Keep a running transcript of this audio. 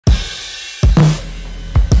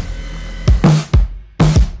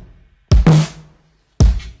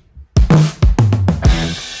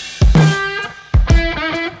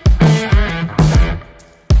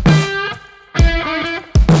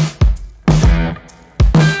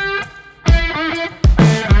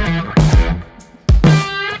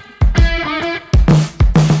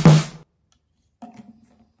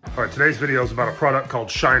Today's video is about a product called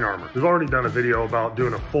Shine Armor. We've already done a video about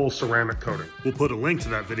doing a full ceramic coating. We'll put a link to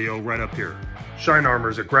that video right up here. Shine Armor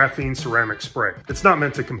is a graphene ceramic spray. It's not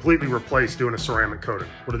meant to completely replace doing a ceramic coating.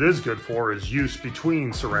 What it is good for is use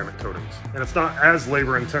between ceramic coatings. And it's not as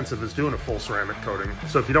labor intensive as doing a full ceramic coating.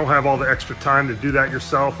 So if you don't have all the extra time to do that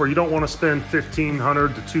yourself, or you don't want to spend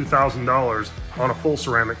 $1,500 to $2,000 on a full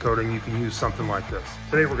ceramic coating, you can use something like this.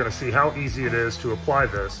 Today we're going to see how easy it is to apply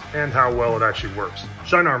this and how well it actually works.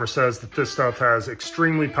 Shine Armor says that this stuff has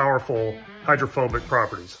extremely powerful hydrophobic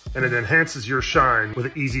properties, and it enhances your shine with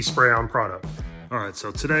an easy spray-on product. All right, so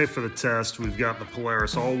today for the test, we've got the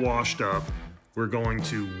Polaris all washed up. We're going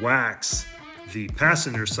to wax the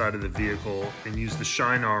passenger side of the vehicle and use the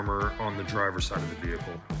Shine Armor on the driver's side of the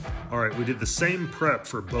vehicle. All right, we did the same prep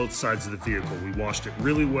for both sides of the vehicle. We washed it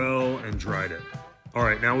really well and dried it. All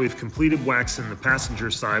right, now we've completed waxing the passenger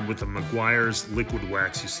side with the Meguiar's liquid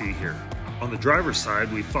wax you see here. On the driver's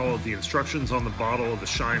side, we followed the instructions on the bottle of the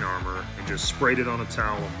Shine Armor and just sprayed it on a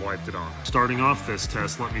towel and wiped it on. Starting off this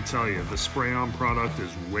test, let me tell you, the spray-on product is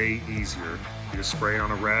way easier. You just spray on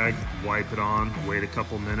a rag, wipe it on, wait a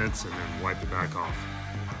couple minutes, and then wipe it back off.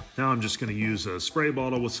 Now I'm just going to use a spray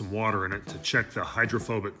bottle with some water in it to check the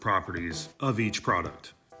hydrophobic properties of each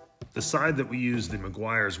product. The side that we use the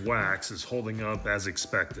Meguiar's wax is holding up as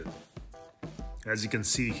expected. As you can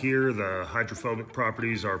see here, the hydrophobic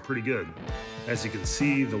properties are pretty good. As you can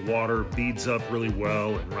see, the water beads up really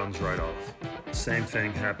well and runs right off. Same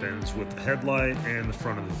thing happens with the headlight and the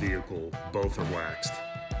front of the vehicle. Both are waxed.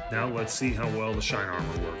 Now let's see how well the Shine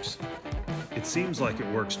Armor works. It seems like it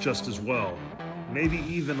works just as well, maybe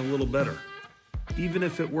even a little better. Even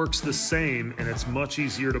if it works the same and it's much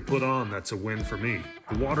easier to put on, that's a win for me.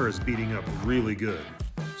 The water is beating up really good.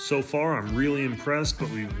 So far, I'm really impressed, but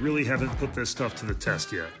we really haven't put this stuff to the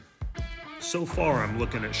test yet. So far, I'm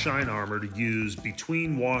looking at Shine Armor to use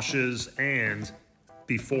between washes and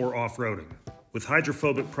before off-roading. With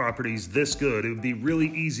hydrophobic properties this good, it would be really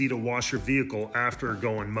easy to wash your vehicle after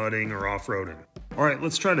going mudding or off-roading. All right,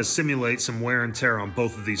 let's try to simulate some wear and tear on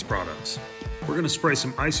both of these products. We're going to spray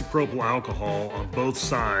some isopropyl alcohol on both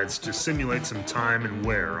sides to simulate some time and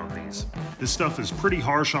wear on these. This stuff is pretty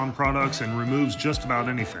harsh on products and removes just about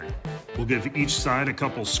anything. We'll give each side a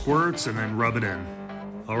couple squirts and then rub it in.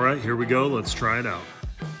 All right, here we go. Let's try it out.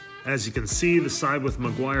 As you can see, the side with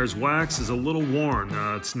Meguiar's wax is a little worn.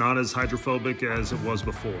 It's not as hydrophobic as it was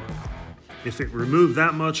before. If it removed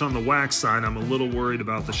that much on the wax side, I'm a little worried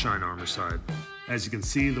about the Shine Armor side. As you can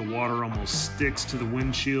see, the water almost sticks to the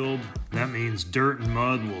windshield. That means dirt and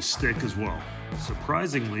mud will stick as well.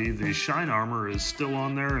 Surprisingly, the Shine Armor is still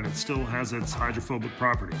on there and it still has its hydrophobic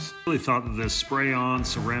properties. I really thought that this spray-on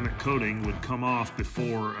ceramic coating would come off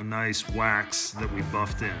before a nice wax that we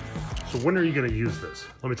buffed in. So when are you going to use this?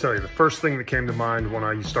 Let me tell you, the first thing that came to mind when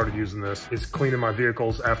I started using this is cleaning my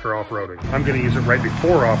vehicles after off-roading. I'm going to use it right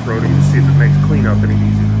before off-roading to see if it makes cleanup any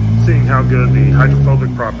easier. Seeing how good the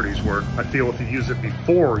hydrophobic properties work, I feel if you use it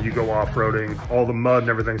before you go off-roading, all the mud and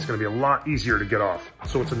everything's going to be a lot easier to get off.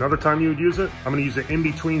 So it's another time you would use it. I'm going to use it in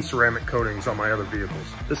between ceramic coatings on my other vehicles.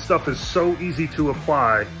 This stuff is so easy to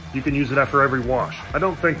apply, you can use it after every wash. I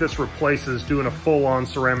don't think this replaces doing a full-on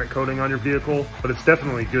ceramic coating on your vehicle, but it's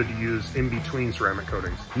definitely good to use in between ceramic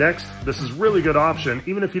coatings. Next, this is a really good option,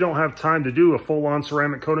 even if you don't have time to do a full-on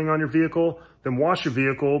ceramic coating on your vehicle, then wash your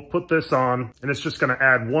vehicle, put this on, and it's just gonna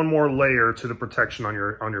add one more layer to the protection on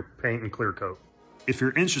your paint and clear coat. If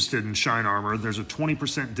you're interested in Shine Armor, there's a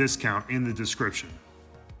 20% discount in the description.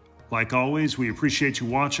 Like always, we appreciate you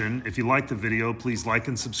watching. If you liked the video, please like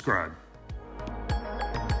and subscribe.